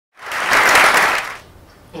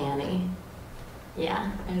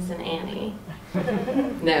Yeah, I was an Annie.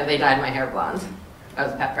 No, they dyed my hair blonde. I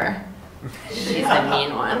was Pepper. She's the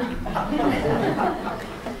mean one.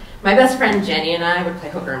 My best friend Jenny and I would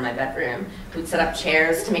play hooker in my bedroom. We'd set up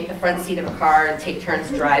chairs to make the front seat of a car and take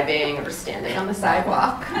turns driving or standing on the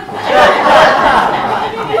sidewalk.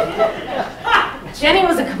 Jenny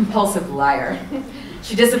was a compulsive liar.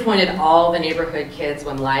 She disappointed all the neighborhood kids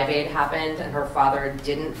when Live Aid happened, and her father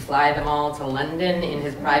didn't fly them all to London in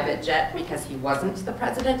his private jet because he wasn't the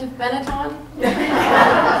president of Benetton.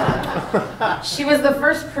 She was the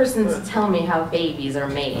first person to tell me how babies are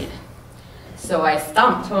made. So I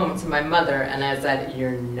stomped home to my mother and I said,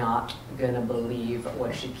 "You're not gonna believe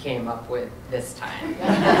what she came up with this time."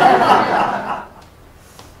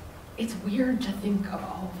 It's weird to think of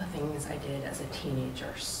all the things I did as a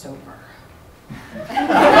teenager sober.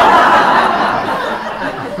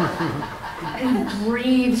 We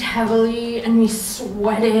breathed heavily and we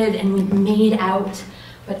sweated and we made out,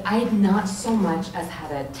 but I had not so much as had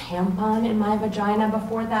a tampon in my vagina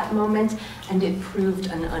before that moment, and it proved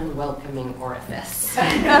an unwelcoming orifice.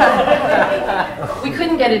 We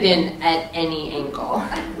couldn't get it in at any angle.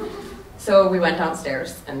 So we went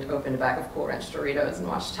downstairs and opened a bag of Cool Ranch Doritos and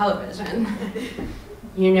watched television.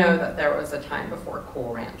 You know that there was a time before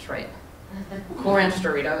Cool Ranch, right? Cool Ranch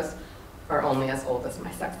Doritos are only as old as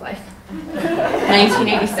my sex life.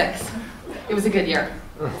 1986. It was a good year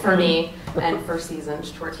for me and for seasoned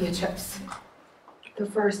tortilla chips. The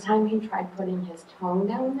first time he tried putting his tongue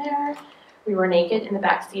down there, we were naked in the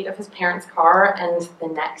back seat of his parents' car, and the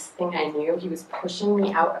next thing I knew, he was pushing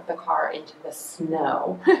me out of the car into the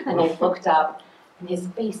snow. And I looked up, and his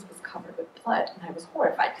face was covered with blood, and I was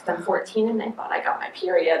horrified because I'm 14 and I thought I got my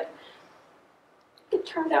period. It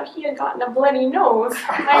turned out he had gotten a bloody nose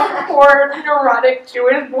from my poor, neurotic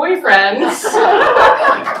Jewish boyfriend.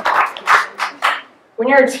 When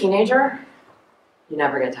you're a teenager, you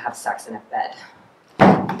never get to have sex in a bed.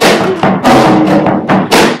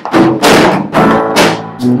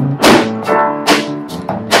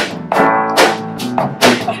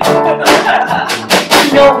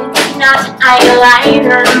 No, it's not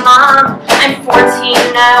eyeliner, Mom. I'm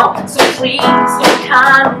 14 now, so please don't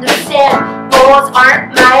condescend. Those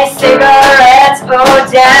aren't my cigarettes, oh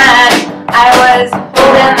Dad. I was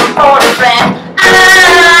holding them for a friend.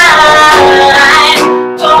 I'm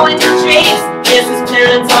going to chase Mrs.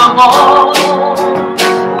 Parents home.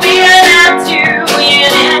 We're not doing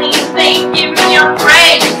anything, give me a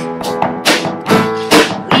break.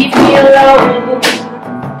 Leave me alone.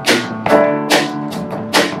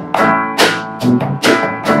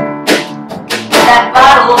 That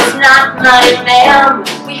bottle's not mine, ma'am.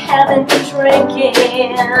 We haven't been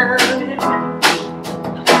drinking.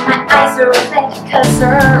 My eyes are red 'cause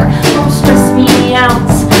her don't stress me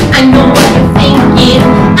out.